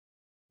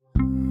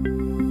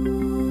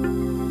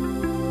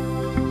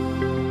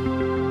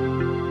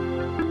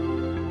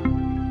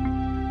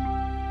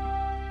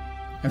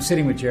I'm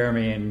sitting with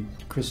Jeremy and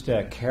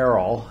Krista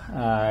Carroll.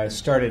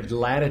 Started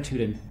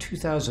Latitude in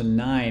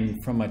 2009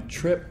 from a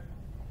trip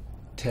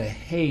to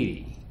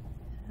Haiti.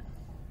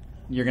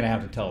 You're going to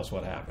have to tell us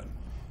what happened.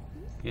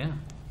 Yeah.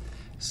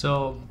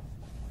 So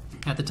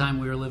at the time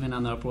we were living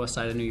on the Upper West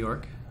Side of New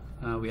York.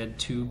 We had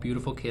two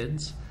beautiful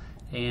kids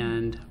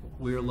and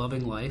we were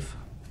loving life.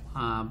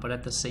 But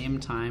at the same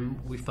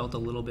time, we felt a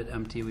little bit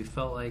empty. We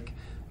felt like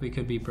we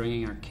could be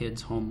bringing our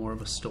kids home more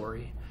of a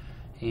story.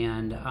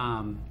 And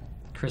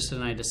Krista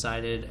and I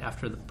decided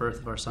after the birth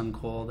of our son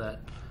Cole that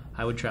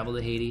I would travel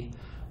to Haiti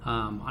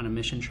on a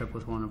mission trip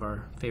with one of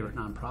our favorite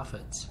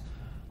nonprofits.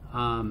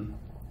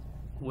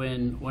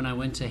 When I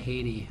went to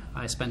Haiti,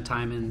 I spent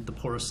time in the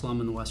poorest slum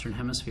in the Western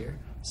Hemisphere,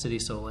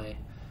 Cité Soleil,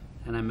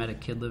 and I met a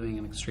kid living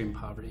in extreme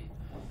poverty.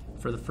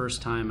 For the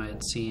first time, I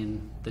had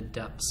seen the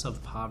depths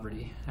of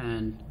poverty,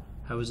 and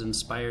I was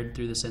inspired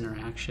through this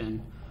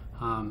interaction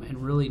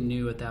and really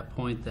knew at that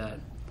point that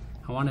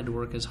I wanted to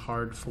work as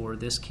hard for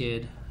this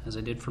kid as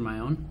I did for my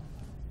own.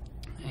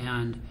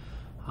 And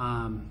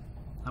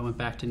I went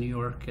back to New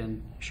York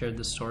and shared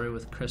this story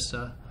with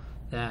Krista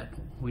that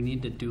we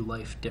need to do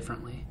life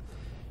differently.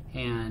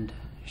 And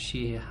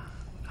she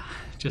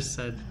just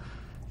said,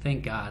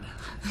 thank God.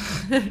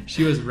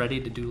 She was ready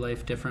to do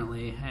life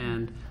differently,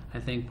 and I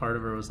think part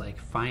of her was like,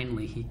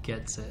 finally he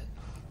gets it.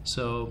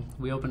 So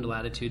we opened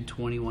Latitude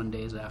 21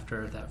 days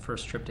after that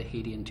first trip to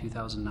Haiti in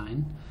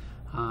 2009.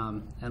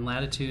 And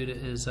Latitude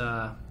is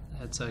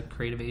it's a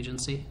creative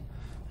agency,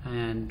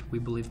 and we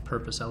believe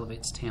purpose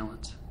elevates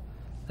talent.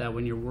 That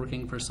when you're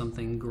working for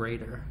something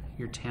greater,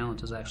 your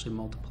talent is actually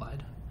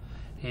multiplied.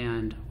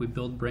 And we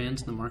build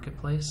brands in the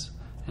marketplace,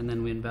 and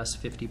then we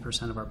invest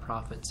 50% of our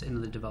profits into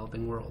the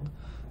developing world.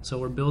 So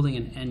we're building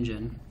an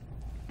engine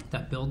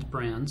that builds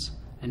brands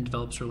and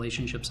develops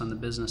relationships on the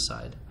business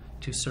side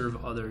to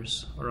serve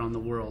others around the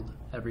world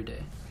every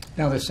day.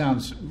 Now this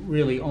sounds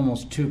really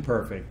almost too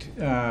perfect.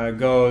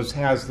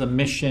 Has the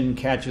mission,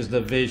 catches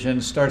the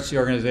vision, starts the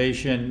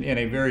organization in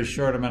a very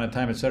short amount of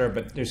time, et cetera.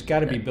 But there's got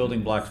to be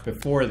building blocks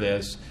before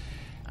this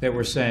that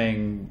we're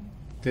saying,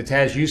 that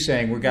has you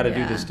saying we've got to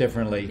do this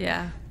differently.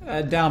 Yeah.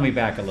 Dial me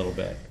back a little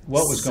bit.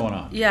 What was going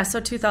on? Yeah, so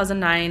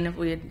 2009,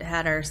 we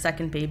had our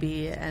second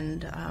baby,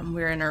 and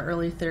we were in our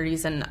early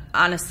 30s, and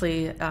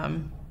honestly,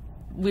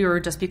 we were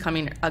just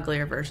becoming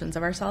uglier versions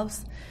of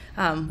ourselves.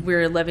 We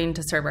were living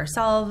to serve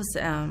ourselves,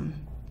 and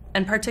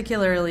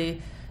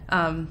particularly,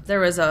 there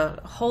was a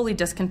holy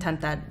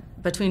discontent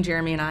that between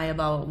Jeremy and I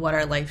about what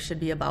our life should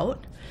be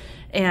about.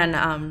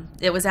 And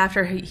it was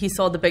after he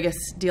sold the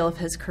biggest deal of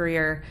his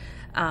career,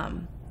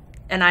 and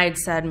I had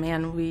said,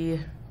 man,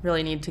 we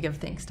really need to give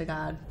thanks to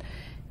God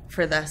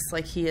for this.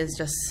 Like, he is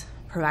just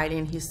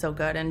providing. He's so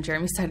good. And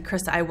Jeremy said,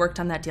 Krista, I worked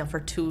on that deal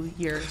for 2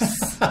 years.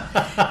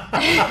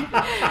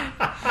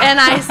 And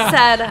I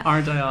said,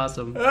 aren't I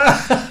awesome?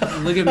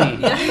 Look at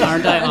me.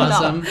 Aren't I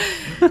awesome?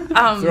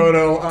 Throw it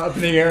up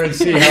in the air and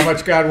see how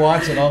much God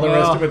wants, and all the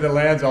rest of it that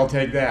lands, I'll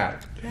take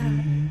that. Yeah.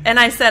 And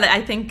I said,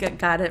 I think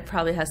God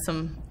probably has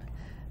some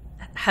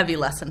heavy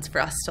lessons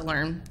for us to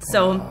learn.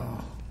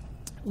 So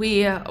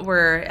we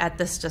were at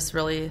this just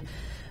really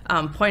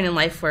point in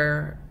life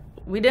where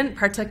we didn't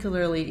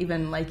particularly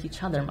even like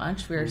each other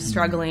much. We were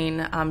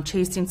struggling,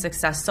 chasing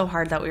success so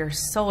hard that we were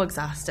so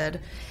exhausted.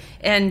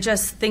 And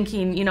just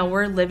thinking,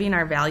 we're living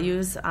our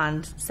values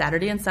on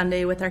Saturday and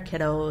Sunday with our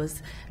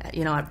kiddos,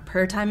 at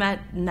prayer time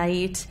at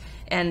night,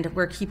 and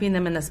we're keeping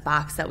them in this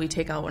box that we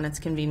take out when it's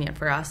convenient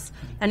for us.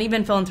 And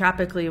even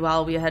philanthropically,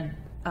 while we had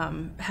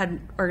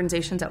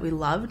organizations that we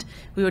loved,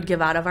 we would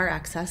give out of our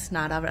excess,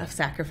 not out of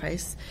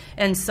sacrifice.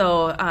 And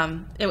so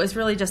it was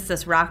really just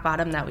this rock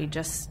bottom that we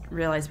just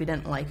realized we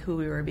didn't like who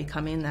we were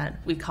becoming, that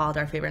we called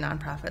our favorite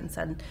nonprofit and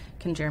said,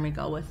 can Jeremy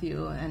go with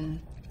you?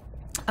 And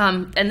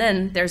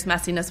then there's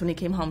messiness when he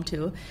came home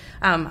too.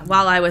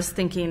 While I was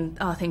thinking,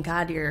 oh, thank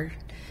God you're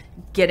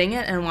getting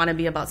it and want to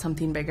be about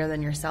something bigger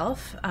than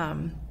yourself,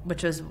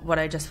 which is what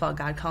I just felt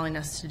God calling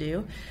us to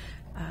do.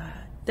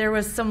 There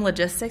was some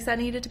logistics that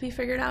needed to be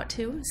figured out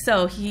too.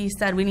 So he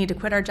said we need to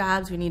quit our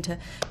jobs. We need to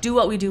do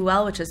what we do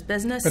well, which is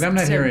business. But I'm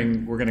not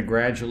hearing we're going to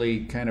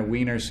gradually kind of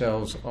wean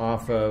ourselves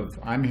off of.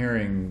 I'm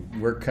hearing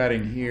we're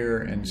cutting here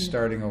and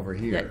starting over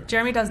here. Yeah,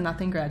 Jeremy does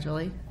nothing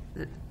gradually,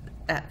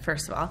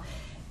 first of all.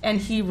 And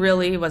he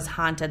really was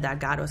haunted that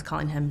God was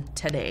calling him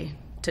today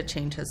to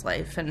change his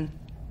life. And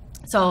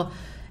so,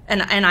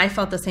 and I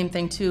felt the same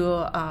thing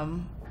too.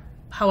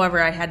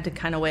 However, I had to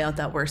kind of weigh out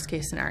that worst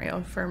case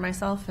scenario for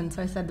myself. And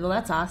so I said, well,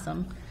 that's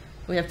awesome.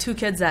 We have 2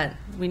 kids that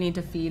we need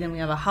to feed, and we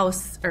have a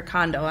house or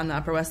condo on the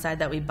Upper West Side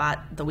that we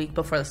bought the week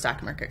before the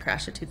stock market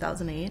crashed in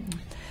 2008.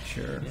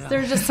 Sure. Yeah.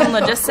 There's just some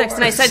logistics.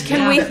 And I said,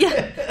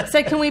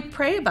 can we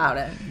pray about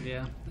it?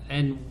 Yeah.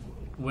 And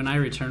when I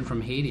returned from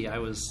Haiti, I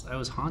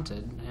was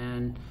haunted.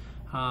 And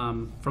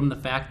from the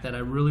fact that I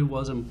really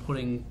wasn't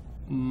putting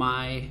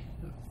my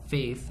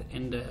faith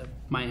into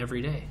my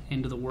everyday,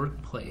 into the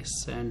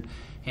workplace and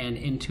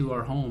into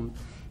our home.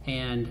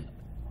 And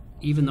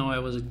even though I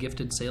was a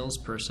gifted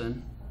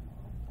salesperson,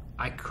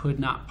 I could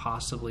not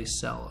possibly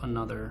sell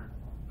another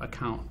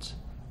account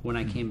when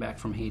I came back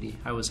from Haiti.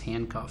 I was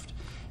handcuffed.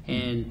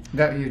 And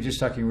that you're just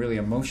talking really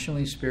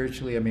emotionally,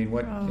 spiritually. I mean,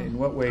 in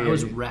what way? I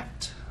was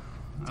wrecked.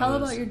 Tell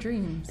about your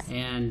dreams.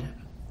 And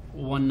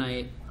one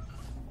night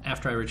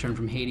after I returned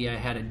from Haiti, I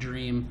had a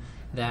dream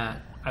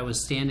that I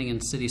was standing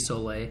in City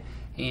Soleil,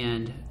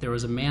 and there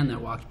was a man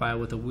that walked by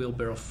with a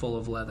wheelbarrow full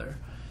of leather.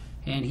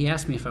 And he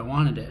asked me if I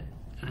wanted it.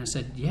 And I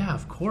said, yeah,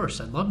 of course,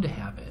 I'd love to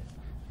have it.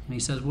 And he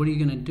says, what are you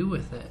going to do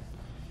with it?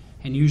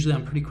 And usually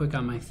I'm pretty quick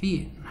on my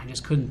feet. I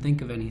just couldn't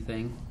think of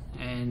anything.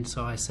 And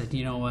so I said,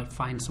 you know what,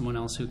 find someone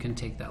else who can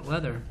take that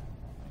leather.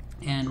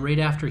 And right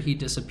after he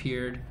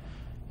disappeared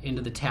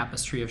into the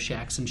tapestry of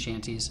shacks and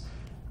shanties,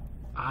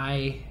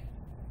 I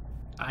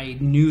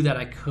knew that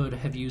I could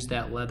have used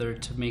that leather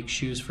to make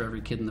shoes for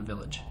every kid in the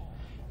village.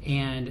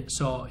 And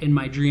so in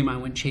my dream, I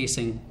went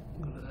chasing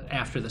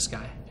after this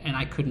guy, and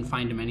I couldn't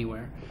find him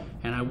anywhere.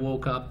 And I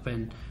woke up,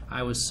 and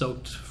I was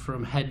soaked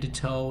from head to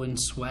toe in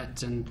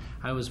sweat, and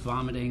I was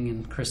vomiting,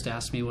 and Krista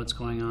asked me what's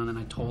going on, and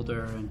I told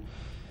her, and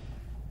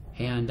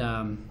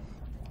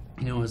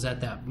it was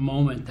at that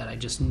moment that I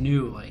just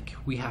knew, like,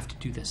 we have to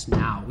do this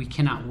now. We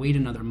cannot wait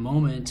another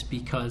moment,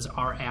 because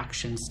our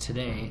actions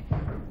today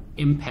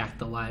impact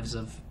the lives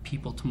of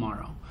people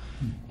tomorrow.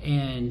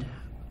 And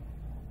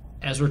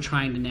as we're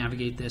trying to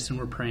navigate this and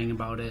we're praying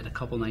about it, a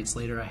couple nights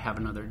later, I have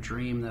another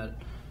dream that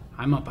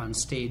I'm up on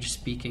stage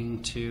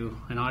speaking to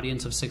an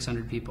audience of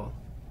 600 people.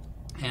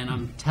 And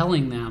I'm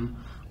telling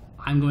them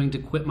I'm going to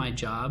quit my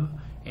job,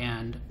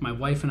 and my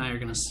wife and I are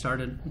going to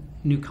start a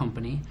new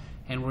company,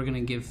 and we're going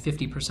to give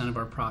 50% of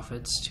our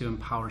profits to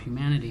empower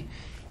humanity.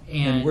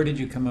 And where did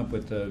you come up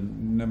with the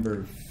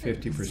number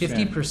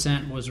 50%?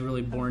 50% was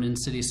really born in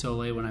City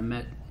Soleil when I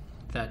met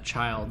that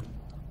child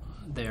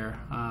there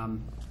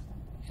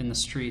in the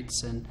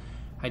streets. And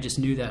I just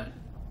knew that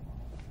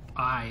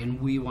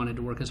we wanted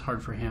to work as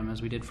hard for him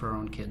as we did for our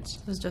own kids.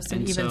 It was just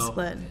an even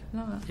split.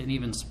 An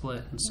even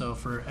split. And so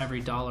for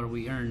every dollar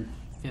we earn,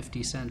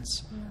 50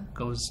 cents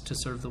goes to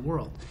serve the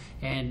world.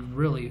 And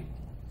really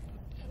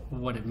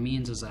what it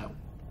means is that,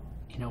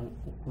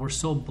 we're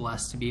so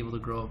blessed to be able to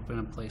grow up in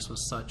a place with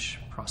such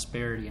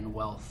prosperity and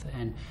wealth.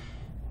 And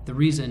the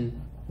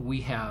reason we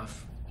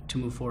have to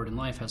move forward in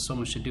life has so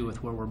much to do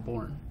with where we're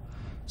born.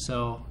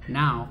 So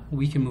now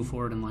we can move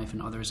forward in life,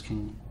 and others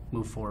can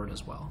move forward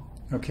as well.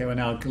 Okay, well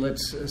now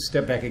let's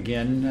step back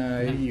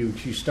again.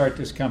 You start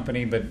this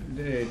company, but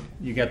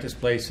you got this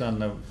place on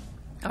the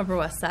Upper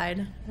West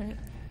Side, right?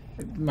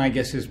 My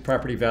guess is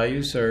property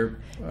values are...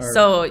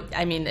 So,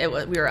 I mean,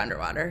 we were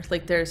underwater.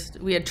 Like,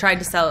 we had tried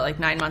to sell it like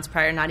 9 months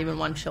prior, not even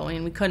one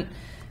showing. We couldn't.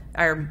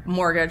 Our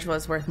mortgage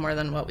was worth more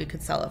than what we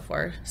could sell it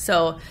for.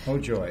 So... Oh,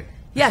 joy.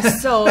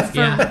 Yes, so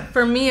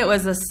for me, it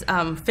was this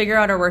figure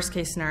out our worst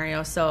case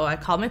scenario. So I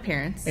called my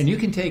parents. And you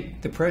can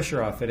take the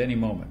pressure off at any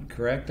moment,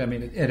 correct? I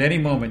mean, at any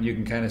moment you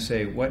can kind of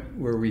say, what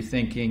were we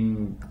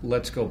thinking?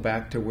 Let's go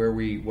back to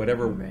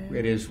whatever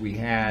it is we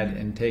had,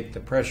 and take the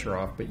pressure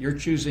off. But you're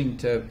choosing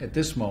to, at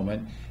this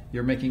moment,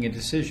 you're making a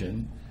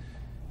decision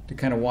to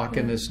kind of walk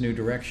in this new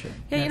direction.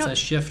 Yeah, it's a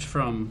shift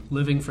from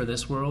living for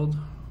this world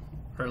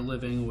or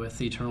living with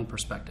the eternal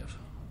perspective.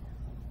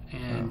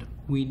 And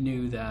we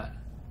knew that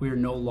we are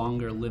no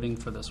longer living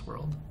for this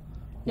world.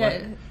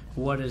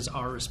 What is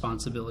our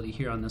responsibility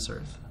here on this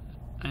earth?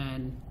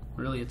 And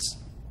really, it's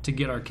to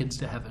get our kids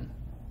to heaven.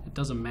 It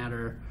doesn't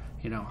matter,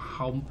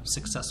 how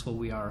successful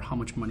we are, how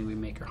much money we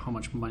make, or how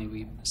much money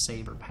we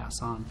save or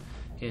pass on.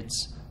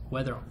 It's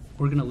whether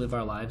we're going to live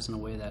our lives in a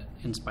way that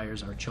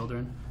inspires our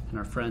children and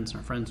our friends'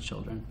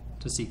 children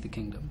to seek the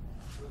kingdom.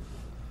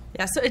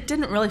 Yeah, so it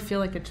didn't really feel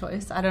like a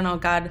choice. I don't know,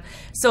 God.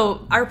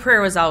 So our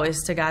prayer was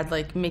always to God,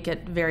 like, make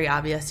it very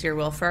obvious your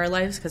will for our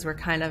lives, because we're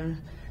kind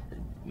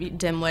of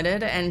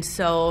dim-witted. And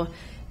so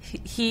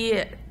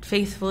he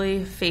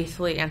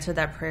faithfully answered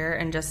that prayer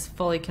and just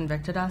fully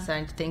convicted us.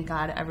 And I thank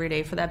God every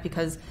day for that,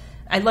 because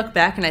I look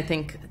back and I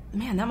think,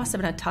 man, that must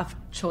have been a tough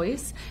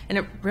choice. And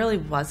it really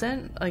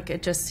wasn't. Like,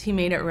 he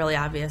made it really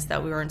obvious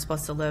that we weren't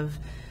supposed to live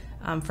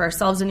for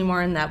ourselves anymore,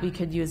 and that we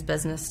could use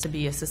business to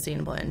be a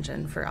sustainable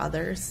engine for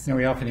others.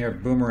 We often hear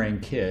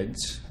boomerang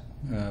kids,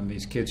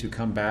 these kids who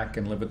come back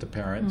and live with the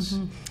parents.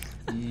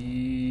 Mm-hmm.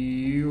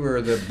 You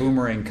were the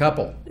boomerang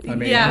couple. I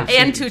mean,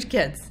 and two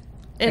kids.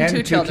 And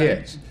two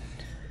children. Kids.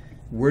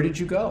 Where did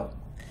you go?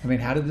 I mean,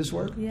 how did this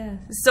work? Yeah.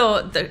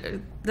 So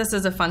this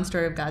is a fun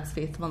story of God's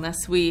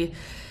faithfulness. We...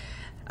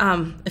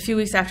 a few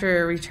weeks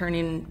after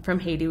returning from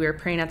Haiti, we were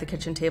praying at the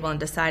kitchen table and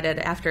decided,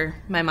 after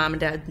my mom and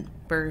dad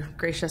were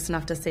gracious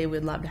enough to say,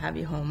 we'd love to have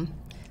you home.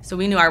 So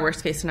we knew our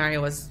worst case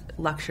scenario was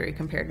luxury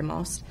compared to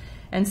most.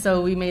 And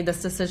so we made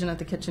this decision at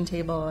the kitchen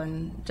table,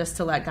 and just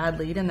to let God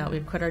lead, and that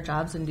we'd quit our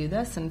jobs and do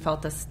this, and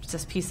felt this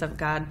peace of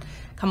God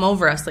come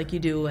over us like you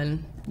do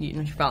when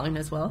you're following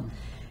His will.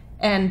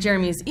 And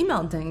Jeremy's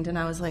email dinged, and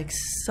I was like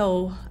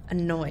so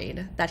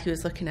annoyed that he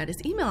was looking at his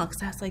email,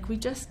 because I was like, we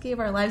just gave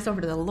our lives over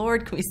to the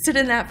Lord. Can we sit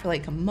in that for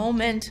like a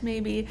moment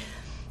maybe?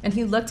 And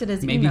he looked at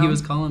his email. Maybe he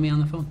was calling me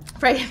on the phone.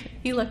 Right.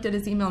 He looked at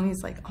his email and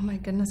he's like, oh my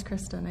goodness,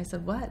 Krista. And I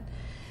said, what?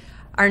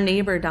 Our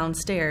neighbor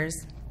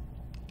downstairs,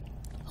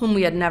 whom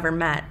we had never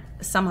met,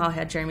 somehow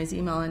had Jeremy's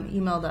email and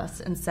emailed us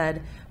and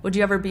said, would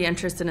you ever be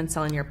interested in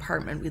selling your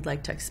apartment? We'd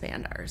like to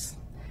expand ours.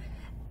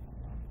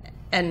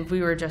 And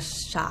we were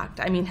just shocked.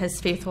 I mean,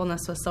 his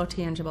faithfulness was so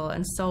tangible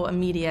and so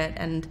immediate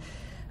and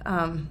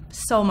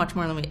so much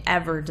more than we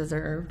ever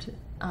deserved,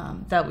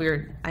 that we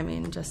were,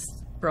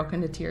 just broke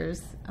into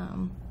tears.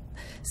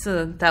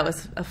 So that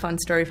was a fun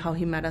story of how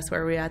he met us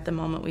where we were at the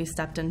moment we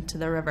stepped into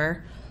the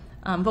river.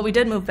 But we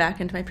did move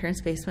back into my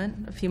parents'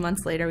 basement. A few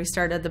months later, we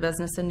started the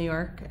business in New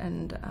York,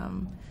 and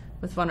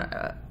with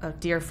a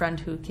dear friend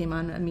who came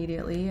on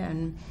immediately,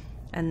 and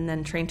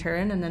then trained her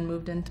in, and then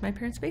moved into my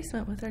parents'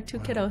 basement with our two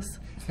kiddos.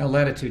 Now,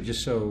 Latitude,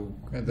 just so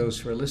those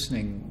who are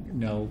listening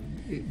know,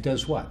 it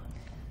does what?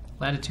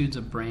 Latitude's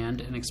a brand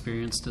and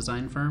experience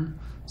design firm.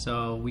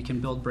 So we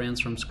can build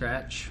brands from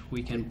scratch.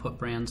 We can put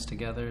brands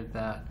together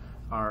that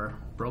are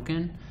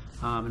broken,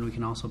 and we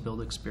can also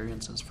build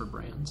experiences for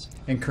brands.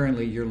 And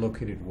currently you're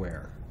located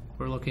where?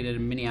 We're located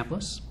in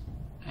Minneapolis,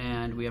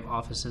 and we have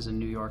offices in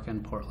New York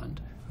and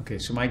Portland. Okay,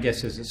 so my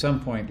guess is at some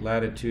point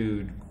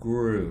Latitude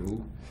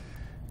grew.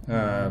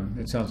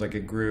 It sounds like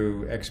it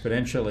grew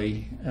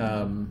exponentially,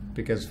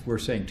 because we're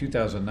saying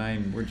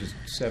 2009, we're just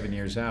 7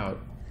 years out.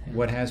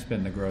 What has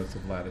been the growth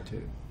of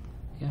Latitude?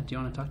 Yeah, do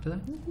you want to talk to that?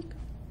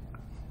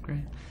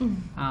 Great.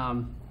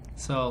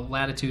 So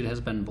Latitude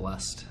has been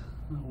blessed.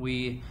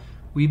 We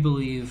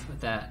believe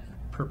that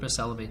purpose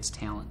elevates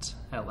talent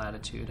at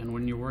Latitude, and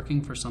when you're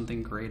working for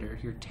something greater,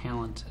 your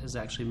talent is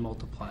actually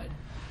multiplied.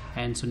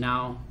 And so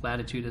now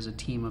Latitude is a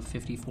team of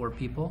 54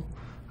 people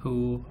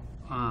who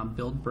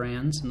build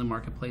brands in the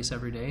marketplace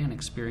every day and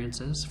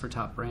experiences for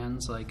top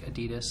brands like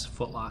Adidas,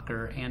 Foot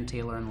Locker, and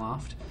Taylor &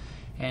 Loft.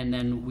 And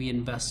then we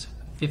invest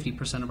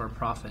 50% of our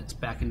profits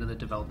back into the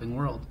developing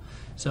world.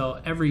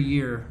 So every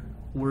year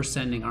we're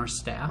sending our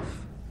staff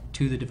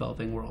to the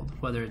developing world,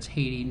 whether it's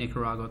Haiti,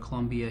 Nicaragua,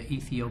 Colombia,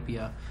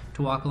 Ethiopia,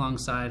 to walk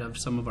alongside of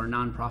some of our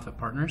nonprofit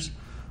partners,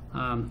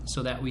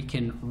 so that we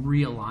can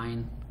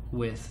realign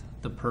with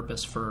the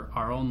purpose for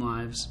our own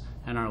lives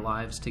and our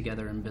lives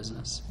together in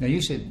business. Now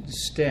you said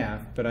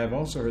staff, but I've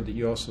also heard that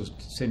you also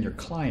send your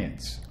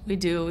clients. We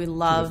do. We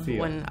love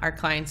when our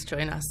clients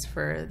join us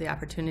for the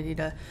opportunity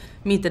to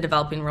meet the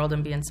developing world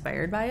and be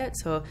inspired by it.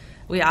 So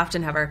we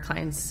often have our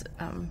clients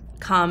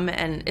come,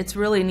 and it's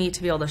really neat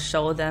to be able to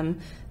show them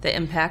the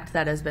impact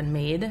that has been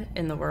made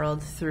in the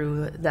world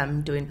through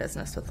them doing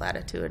business with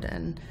Latitude.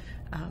 And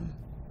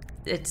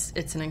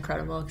it's an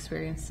incredible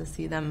experience to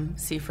see them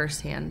see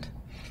firsthand.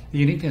 The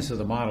uniqueness of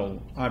the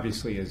model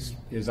obviously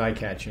is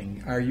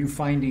eye-catching. Are you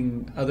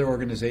finding other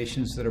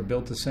organizations that are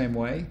built the same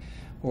way,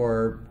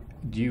 or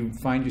do you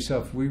find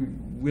yourself, we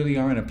really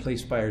are in a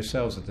place by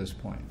ourselves at this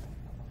point?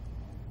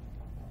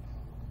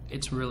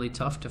 It's really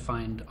tough to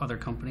find other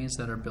companies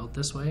that are built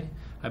this way.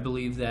 I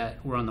believe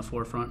that we're on the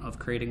forefront of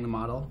creating the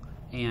model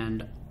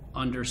and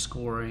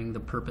underscoring the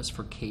purpose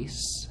for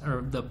case,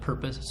 or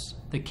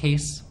the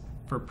case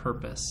for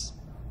purpose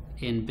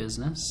in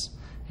business,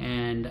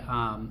 and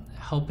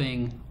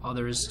helping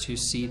others to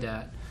see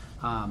that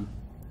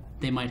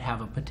they might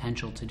have a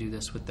potential to do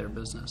this with their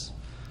business.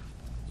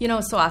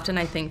 So often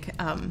I think,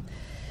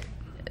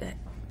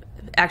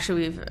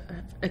 actually we've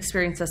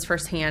experienced this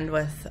firsthand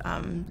with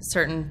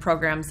certain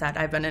programs that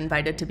I've been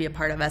invited to be a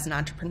part of as an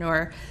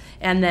entrepreneur,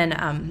 and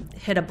then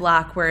hit a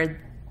block where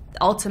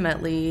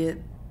ultimately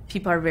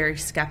people are very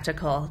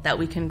skeptical that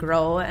we can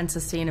grow and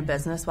sustain a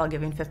business while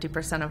giving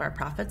 50% of our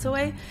profits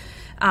away.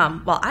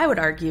 While I would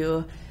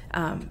argue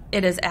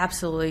it is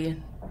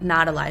absolutely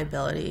not a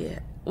liability,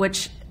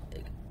 which,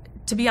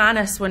 to be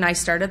honest, when we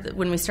started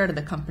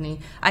the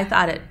company, I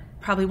thought it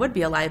probably would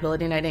be a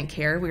liability, and I didn't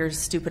care. We were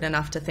stupid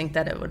enough to think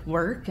that it would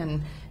work,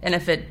 and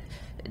if it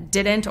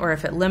didn't, or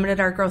if it limited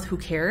our growth, who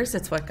cares?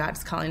 It's what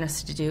God's calling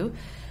us to do.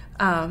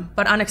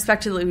 But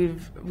unexpectedly,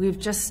 we've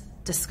just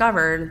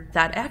discovered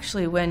that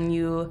actually when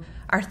you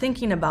are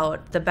thinking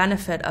about the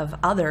benefit of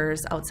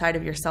others outside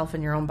of yourself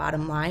and your own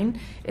bottom line,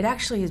 it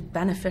actually is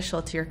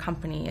beneficial to your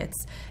company.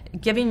 It's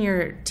giving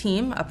your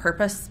team a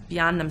purpose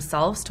beyond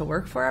themselves to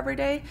work for every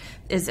day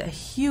is a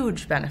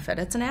huge benefit.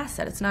 It's an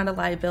asset. It's not a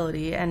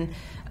liability. And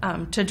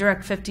to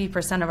direct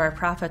 50% of our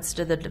profits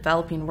to the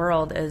developing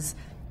world is,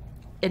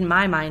 in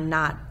my mind,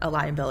 not a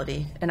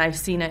liability. And I've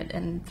seen it,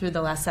 and through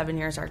the last 7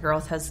 years,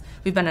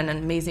 we've been on an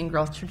amazing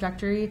growth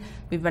trajectory.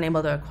 We've been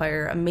able to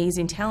acquire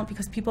amazing talent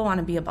because people want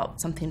to be about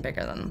something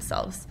bigger than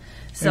themselves.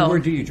 So, and where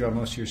do you draw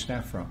most of your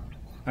staff from?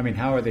 I mean,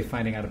 how are they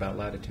finding out about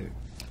Latitude?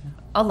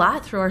 A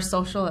lot through our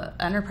social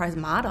enterprise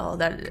model.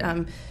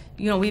 That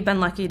we've been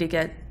lucky to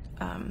get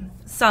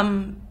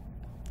some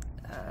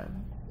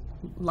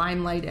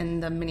limelight in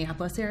the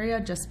Minneapolis area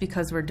just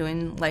because we're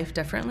doing life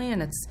differently,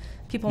 and it's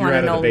people want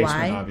to know why. You're out of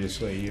the basement,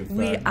 obviously. You've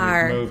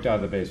moved out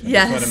of the basement.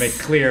 Yes. I just want to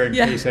make clear in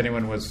case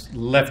anyone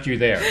left you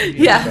there.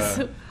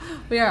 Yes.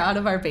 We are out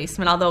of our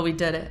basement, although we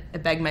did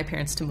beg my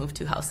parents to move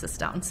 2 houses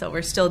down, so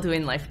we're still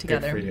doing life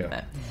together. Good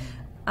for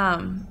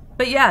you.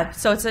 But yeah,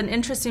 so it's an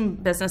interesting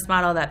business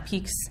model that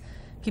piques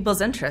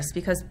people's interest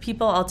because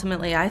people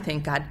ultimately, I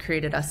think God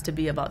created us to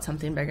be about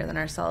something bigger than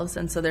ourselves,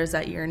 and so there's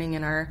that yearning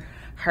in our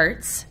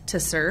hearts to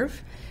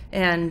serve.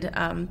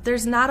 And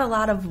there's not a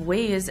lot of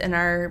ways in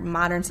our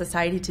modern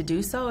society to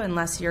do so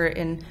unless you're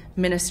in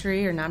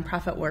ministry or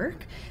nonprofit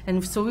work.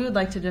 And so we would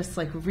like to just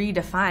like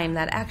redefine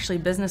that actually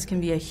business can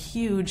be a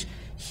huge,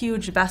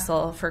 huge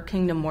vessel for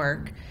kingdom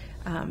work.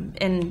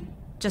 And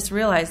just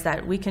realize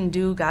that we can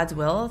do God's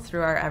will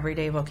through our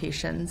everyday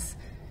vocations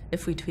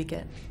if we tweak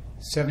it.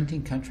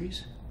 17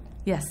 countries?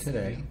 Yes.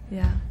 Today.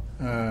 Yeah.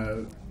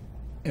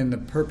 And the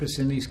purpose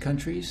in these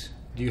countries?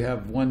 Do you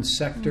have one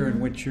sector in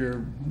which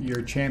you're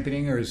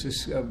championing, or is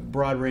this a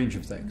broad range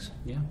of things?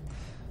 Yeah.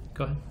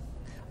 Go ahead.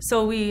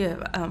 So we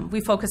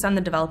focus on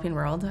the developing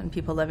world and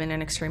people living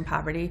in extreme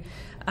poverty.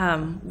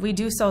 We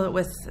do so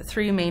with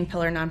 3 main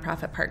pillar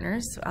nonprofit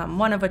partners,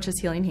 one of which is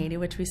Healing Haiti,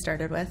 which we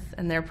started with,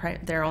 and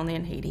they're only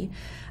in Haiti.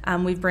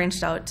 We've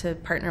branched out to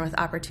partner with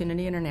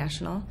Opportunity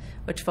International,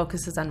 which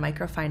focuses on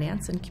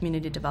microfinance and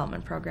community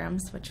development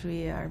programs, which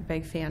we are a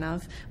big fan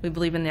of. We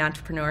believe in the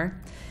entrepreneur.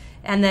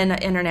 And then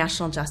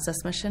International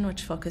Justice Mission,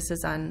 which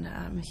focuses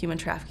on human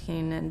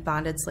trafficking and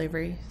bonded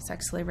slavery,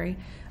 sex slavery.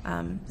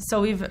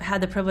 So we've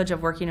had the privilege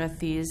of working with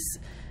these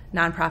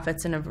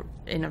nonprofits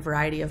in a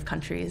variety of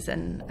countries,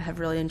 and have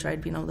really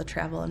enjoyed being able to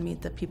travel and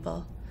meet the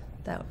people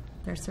that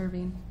they're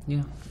serving.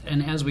 Yeah,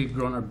 and as we've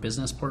grown our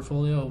business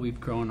portfolio, we've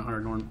grown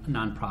our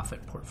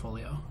nonprofit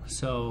portfolio.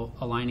 So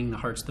aligning the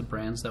hearts of the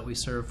brands that we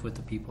serve with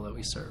the people that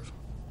we serve.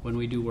 When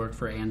we do work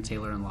for Ann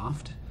Taylor and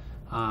Loft,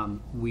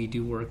 we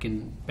do work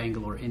in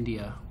Bangalore,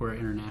 India, where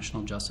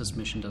International Justice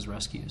Mission does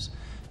rescues.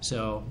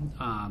 So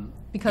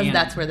because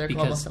that's where their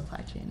global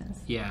supply chain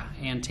is. Yeah,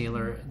 Ann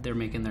Taylor, they're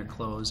making their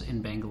clothes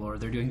in Bangalore.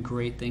 They're doing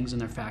great things in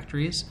their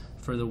factories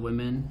for the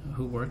women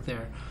who work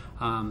there.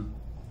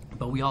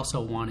 But we also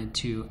wanted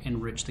to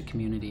enrich the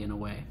community in a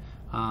way,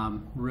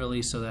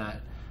 really so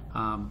that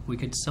we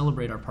could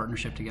celebrate our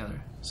partnership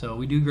together. So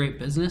we do great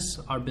business,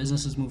 our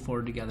businesses move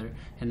forward together,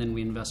 and then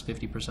we invest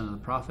 50% of the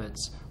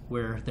profits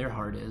where their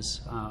heart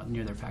is,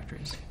 near their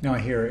factories. Now I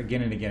hear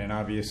again and again, and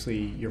obviously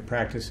you're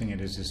practicing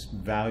it, as this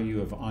value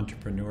of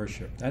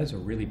entrepreneurship. That is a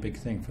really big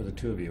thing for the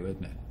two of you,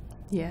 isn't it?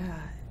 Yeah,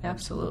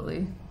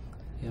 absolutely.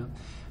 Yeah.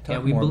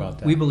 Talk more about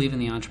that. We believe in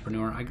the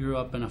entrepreneur. I grew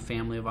up in a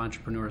family of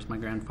entrepreneurs. My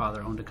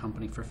grandfather owned a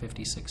company for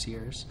 56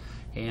 years.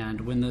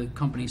 And when the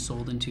company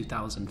sold in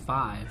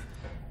 2005,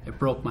 it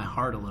broke my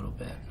heart a little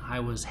bit. I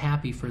was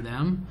happy for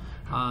them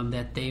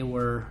that they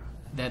were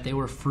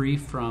free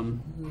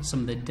from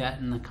some of the debt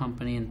in the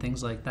company and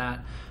things like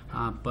that.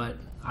 But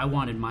I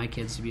wanted my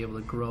kids to be able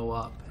to grow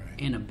up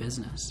in a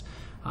business.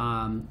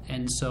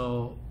 And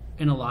so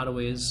in a lot of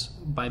ways,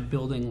 by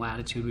building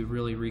Latitude, we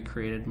really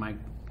recreated my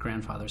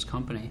grandfather's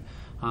company,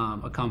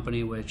 a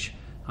company which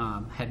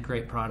had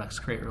great products,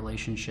 great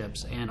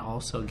relationships, and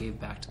also gave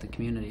back to the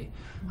community.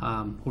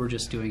 We're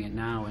just doing it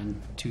now in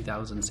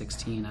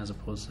 2016 as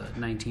opposed to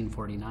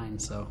 1949,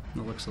 so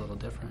it looks a little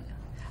different.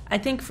 I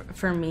think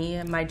for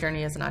me, my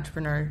journey as an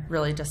entrepreneur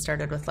really just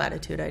started with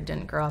Latitude. I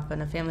didn't grow up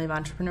in a family of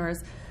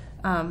entrepreneurs.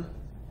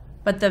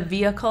 But the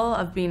vehicle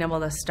of being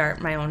able to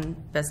start my own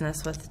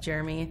business with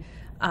Jeremy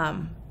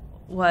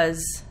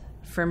was,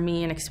 for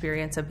me, an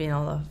experience of being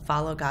able to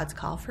follow God's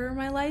call for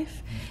my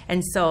life.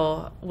 And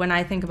so when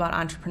I think about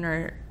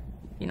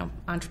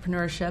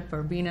entrepreneurship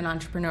or being an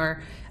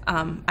entrepreneur,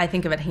 I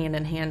think of it hand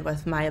in hand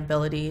with my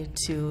ability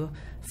to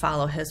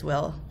follow His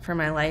will for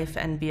my life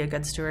and be a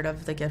good steward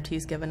of the gift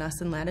He's given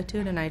us in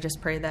Latitude. And I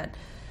just pray that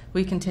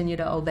we continue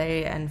to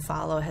obey and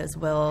follow His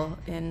will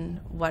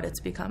in what it's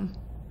become.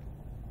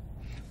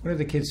 What are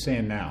the kids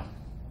saying now?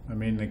 I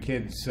mean, the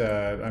kids,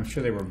 I'm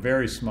sure they were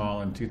very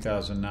small in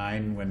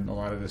 2009 when a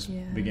lot of this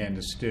began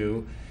to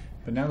stew.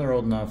 But now they're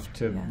old enough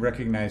to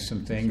recognize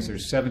some things.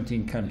 There's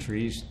 17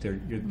 countries.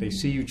 They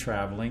see you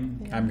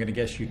traveling. I'm going to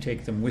guess you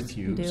take them with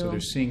you. So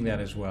they're seeing that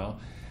as well.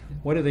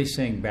 What are they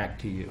saying back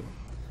to you?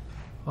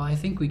 Well, I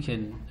think we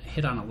can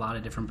hit on a lot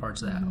of different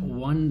parts of that.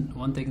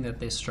 One thing that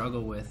they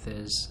struggle with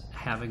is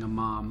having a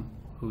mom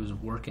who's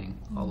working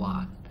a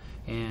lot.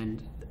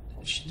 And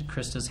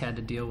Krista's had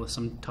to deal with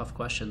some tough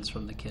questions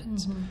from the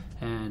kids.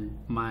 And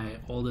my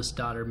oldest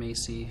daughter,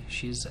 Macy,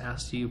 she's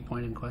asked you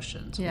pointed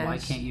questions. Yes. Why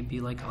can't you be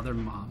like other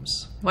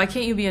moms? Why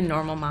can't you be a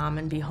normal mom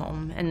and be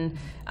home? And,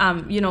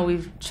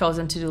 we've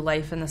chosen to do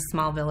life in this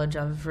small village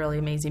of really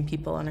amazing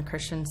people in a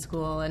Christian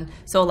school. And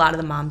so a lot of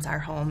the moms are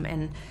home.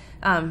 And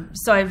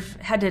so I've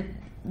had to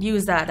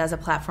use that as a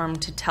platform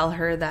to tell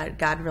her that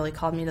God really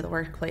called me to the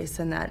workplace,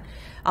 and that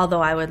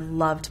although I would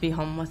love to be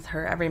home with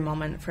her every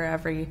moment, for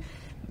every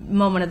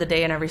moment of the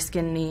day and every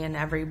skin knee and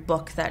every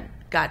book that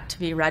got to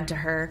be read to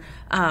her,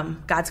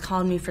 God's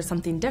called me for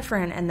something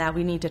different, and that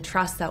we need to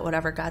trust that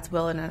whatever God's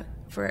will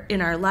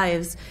in our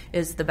lives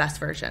is the best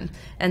version,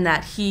 and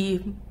that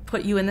He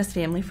put you in this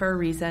family for a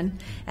reason,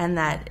 and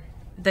that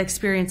the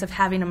experience of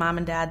having a mom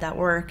and dad that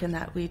work and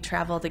that we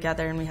travel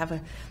together and we have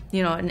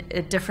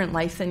a different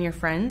life than your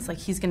friends, like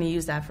He's going to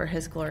use that for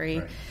His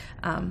glory.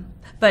 Right.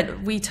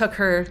 But we took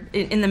her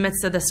in the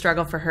midst of the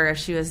struggle for her as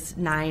she was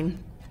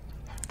 9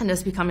 and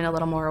just becoming a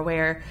little more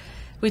aware.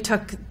 We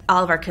took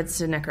all of our kids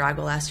to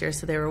Nicaragua last year,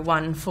 so they were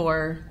 1,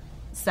 4,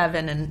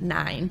 7, and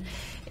 9.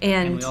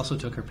 And we also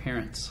took her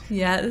parents.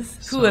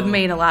 Yes, who have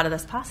made a lot of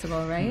this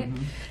possible, right?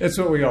 Mm-hmm. That's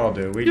what we all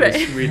do. We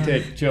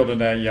take children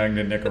that young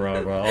to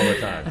Nicaragua all the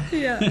time.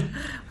 Yeah.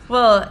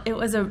 Well, it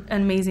was an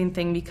amazing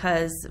thing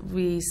because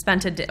we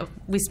spent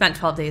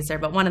 12 days there,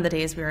 but one of the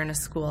days we were in a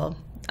school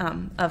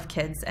of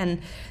kids,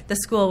 and the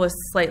school was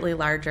slightly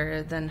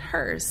larger than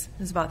hers.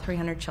 It was about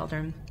 300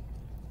 children.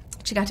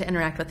 She got to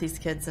interact with these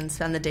kids and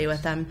spend the day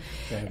with them.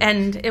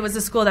 And it was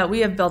a school that we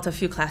have built a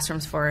few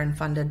classrooms for and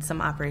funded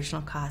some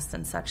operational costs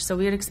and such. So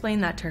we had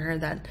explained that to her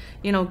that,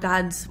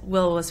 God's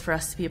will was for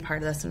us to be a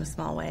part of this in a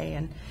small way.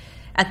 And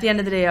at the end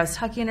of the day, I was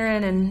tucking her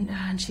in,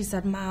 and she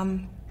said,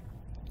 Mom,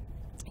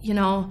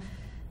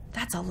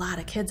 that's a lot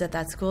of kids at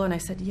that school. And I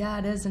said, yeah,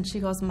 it is. And she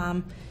goes,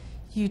 Mom,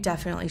 you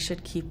definitely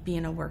should keep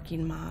being a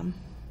working mom.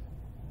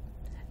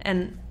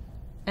 And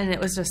it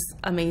was just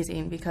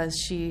amazing because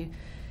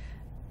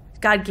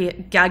God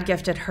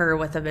gifted her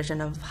with a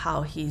vision of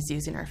how he's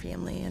using our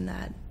family, and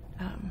that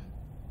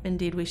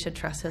indeed we should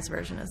trust his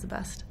version as the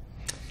best.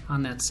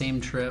 On that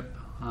same trip,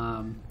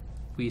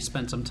 we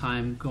spent some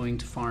time going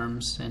to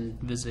farms and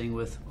visiting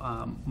with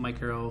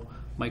micro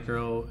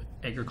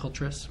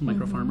agriculturists,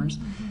 micro farmers,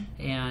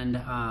 and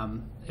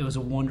it was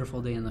a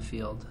wonderful day in the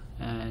field.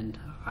 And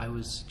I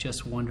was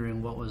just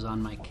wondering what was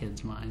on my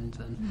kids' minds.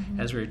 And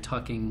as we were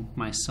tucking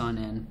my son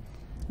in,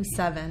 who's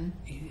 7,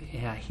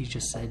 he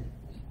just said,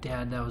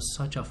 Dad, that was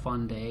such a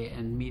fun day,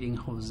 and meeting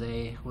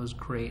Jose was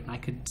great, and I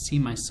could see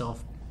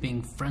myself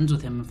being friends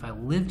with him if I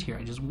lived here.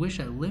 I just wish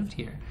I lived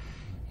here.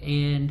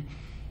 And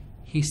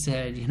he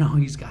said,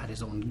 he's got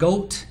his own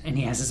goat, and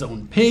he has his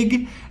own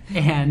pig,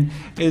 and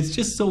it's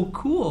just so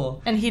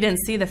cool. And he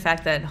didn't see the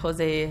fact that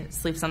Jose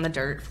sleeps on the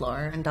dirt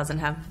floor and doesn't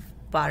have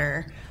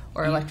water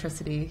or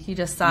electricity. He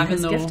just saw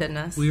his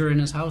giftedness. We were in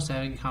his house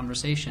having a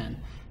conversation,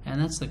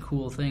 and that's the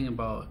cool thing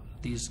about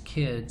these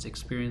kids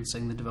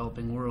experiencing the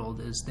developing world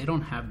is they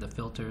don't have the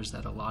filters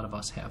that a lot of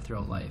us have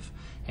throughout life,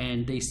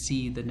 and they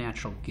see the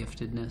natural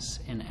giftedness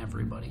in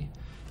everybody.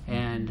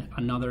 And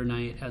another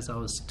night, as I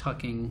was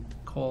tucking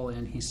Cole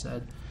in, he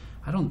said,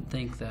 I don't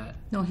think that...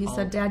 No, he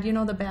said, Dad,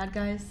 the bad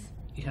guys?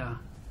 Yeah.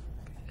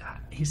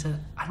 He said,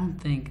 I don't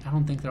think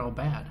they're all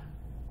bad.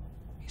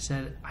 He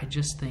said, I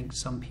just think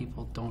some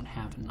people don't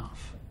have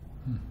enough.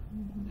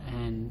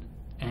 And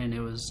it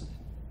was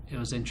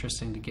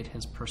interesting to get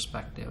his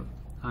perspective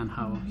on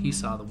how he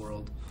saw the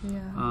world. Yeah.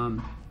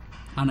 On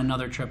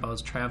another trip, I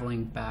was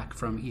traveling back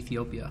from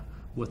Ethiopia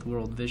with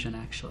World Vision,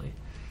 actually.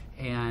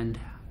 And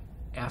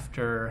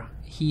after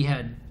he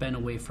had been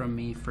away from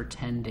me for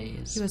 10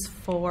 days. He was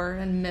 4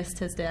 and missed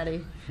his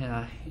daddy.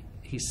 Yeah.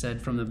 He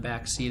said from the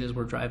back seat as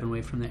we're driving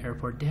away from the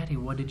airport, Daddy,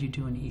 what did you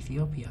do in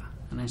Ethiopia?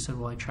 And I said,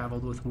 well, I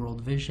traveled with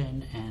World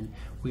Vision, and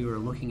we were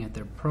looking at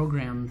their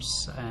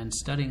programs and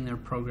studying their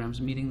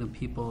programs, meeting the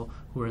people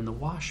who were in the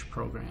WASH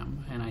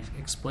program. And I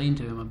explained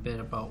to him a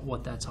bit about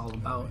what that's all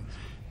about.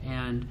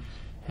 And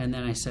then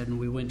I said, and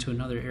we went to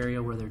another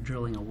area where they're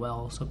drilling a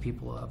well so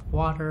people will have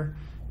water.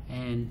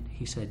 And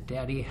he said,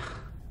 Daddy,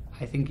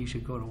 I think you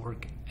should go to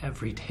work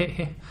every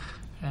day.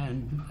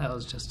 And that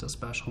was just a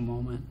special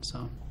moment.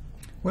 So,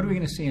 what are we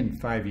going to see in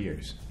 5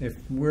 years? If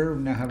we're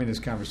now having this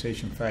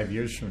conversation 5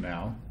 years from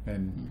now,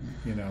 and,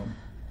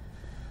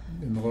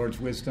 in the Lord's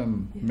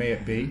wisdom, may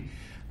it be,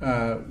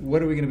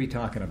 what are we going to be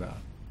talking about?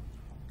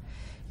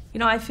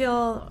 I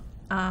feel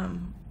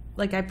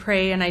like I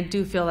pray, and I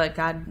do feel that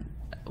God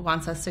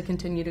wants us to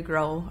continue to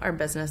grow our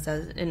business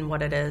in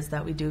what it is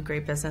that we do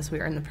great business. We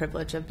earn the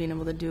privilege of being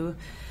able to do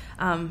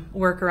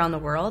work around the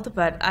world,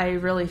 but I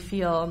really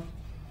feel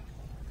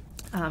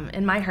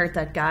in my heart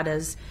that God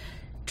is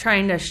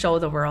trying to show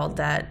the world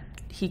that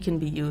he can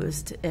be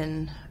used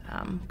in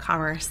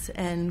commerce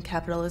and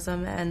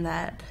capitalism, and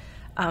that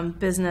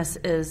business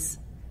is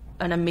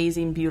an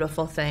amazing,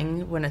 beautiful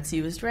thing when it's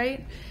used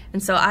right.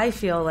 And so I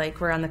feel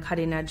like we're on the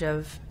cutting edge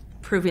of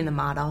proving the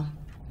model.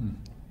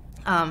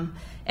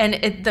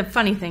 And the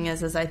funny thing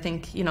is I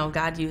think,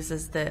 God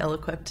uses the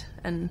ill-equipped,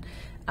 and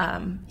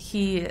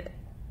he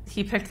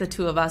picked the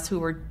two of us who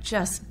were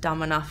just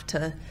dumb enough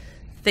to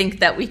think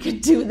that we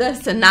could do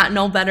this and not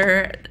know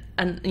better,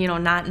 and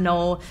not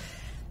know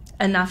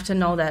enough to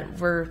know that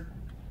we're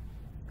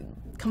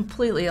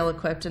completely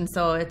ill-equipped. And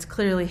so it's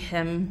clearly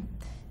him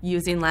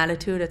using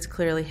Latitude. It's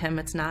clearly him.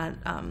 It's not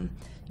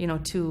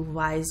two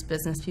wise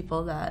business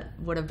people that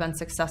would have been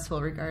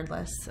successful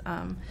regardless.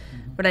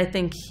 But I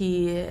think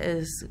he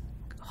is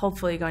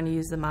hopefully going to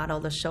use the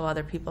model to show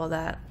other people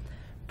that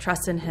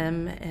trust in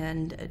him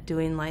and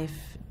doing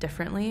life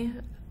differently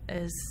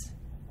is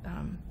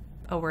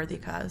a worthy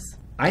cause.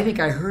 I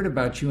think I heard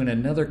about you in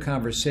another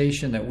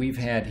conversation that we've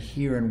had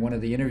here in one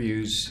of the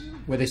interviews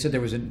where they said there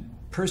was a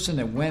person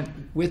that went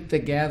with the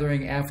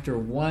gathering after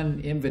one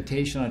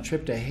invitation on a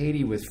trip to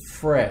Haiti with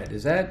Fred.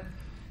 Is that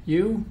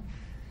you?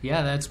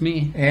 Yeah, that's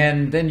me.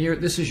 And then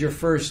this is your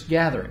first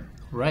gathering.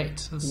 Right.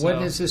 So, what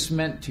has this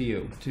meant to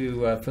you,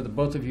 for the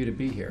both of you to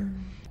be here?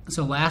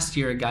 So last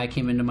year, a guy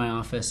came into my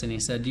office and he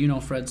said, "Do you know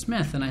Fred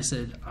Smith?" And I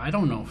said, "I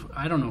don't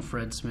know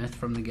Fred Smith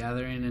from the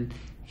gathering." And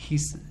he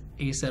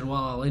said,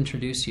 "Well, I'll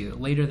introduce you."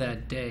 Later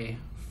that day,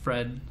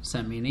 Fred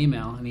sent me an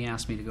email and he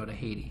asked me to go to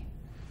Haiti.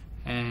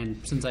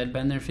 And since I'd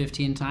been there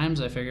 15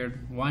 times, I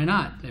figured, why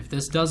not? If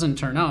this doesn't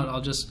turn out,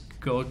 I'll just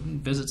go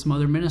visit some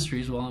other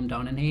ministries while I'm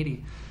down in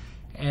Haiti.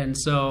 And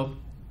so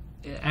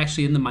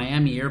actually in the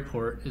Miami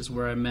airport is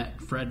where I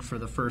met Fred for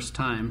the first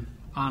time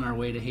on our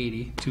way to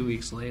Haiti 2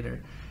 weeks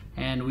later.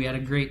 And we had a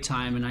great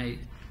time, and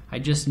I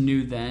just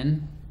knew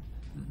then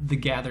the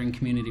gathering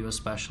community was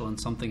special and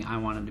something I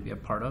wanted to be a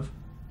part of.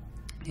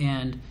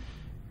 And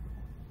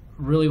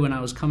really when I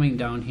was coming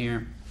down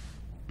here,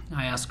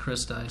 I asked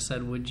Krista, I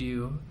said, would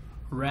you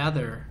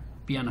rather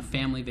be on a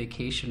family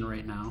vacation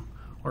right now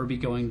or be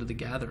going to the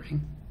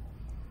gathering?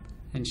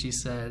 And she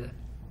said,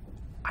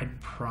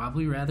 I'd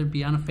probably rather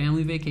be on a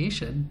family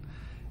vacation.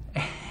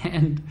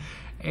 And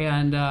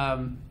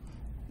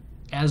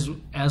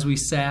as we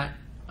sat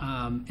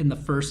in the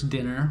first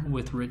dinner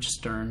with Rich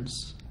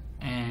Stearns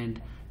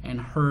and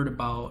heard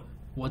about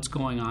what's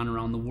going on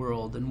around the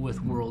world and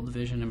with World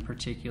Vision in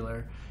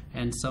particular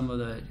and some of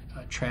the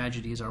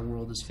tragedies our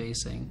world is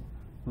facing,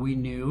 we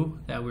knew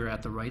that we were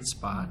at the right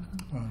spot,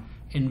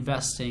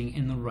 investing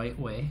in the right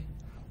way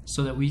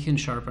so that we can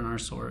sharpen our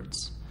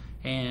swords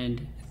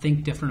and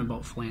think different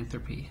about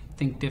philanthropy,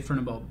 think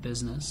different about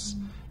business,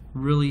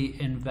 really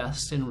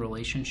invest in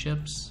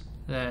relationships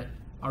that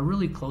are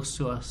really close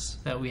to us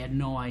that we had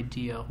no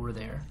idea were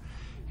there.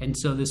 And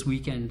so this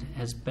weekend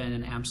has been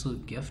an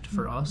absolute gift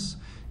for us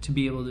to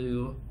be able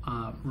to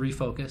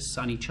refocus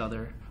on each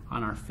other,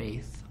 on our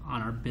faith,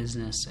 on our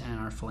business, and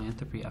our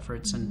philanthropy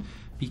efforts. And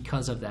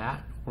because of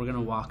that, we're going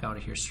to walk out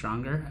of here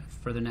stronger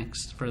for the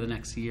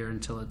next year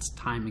until it's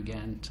time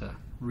again to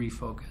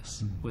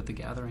refocus with the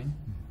gathering.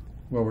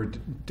 Well, we're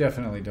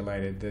definitely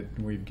delighted that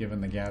we've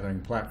given the gathering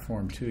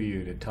platform to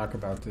you to talk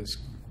about this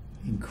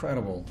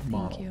incredible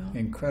model.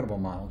 Incredible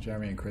model,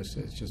 Jeremy and Krista.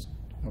 It's just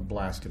a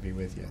blast to be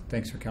with you.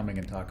 Thanks for coming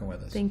and talking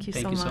with us. Thank you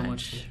so much.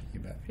 much. You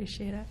bet.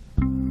 Appreciate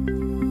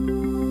it.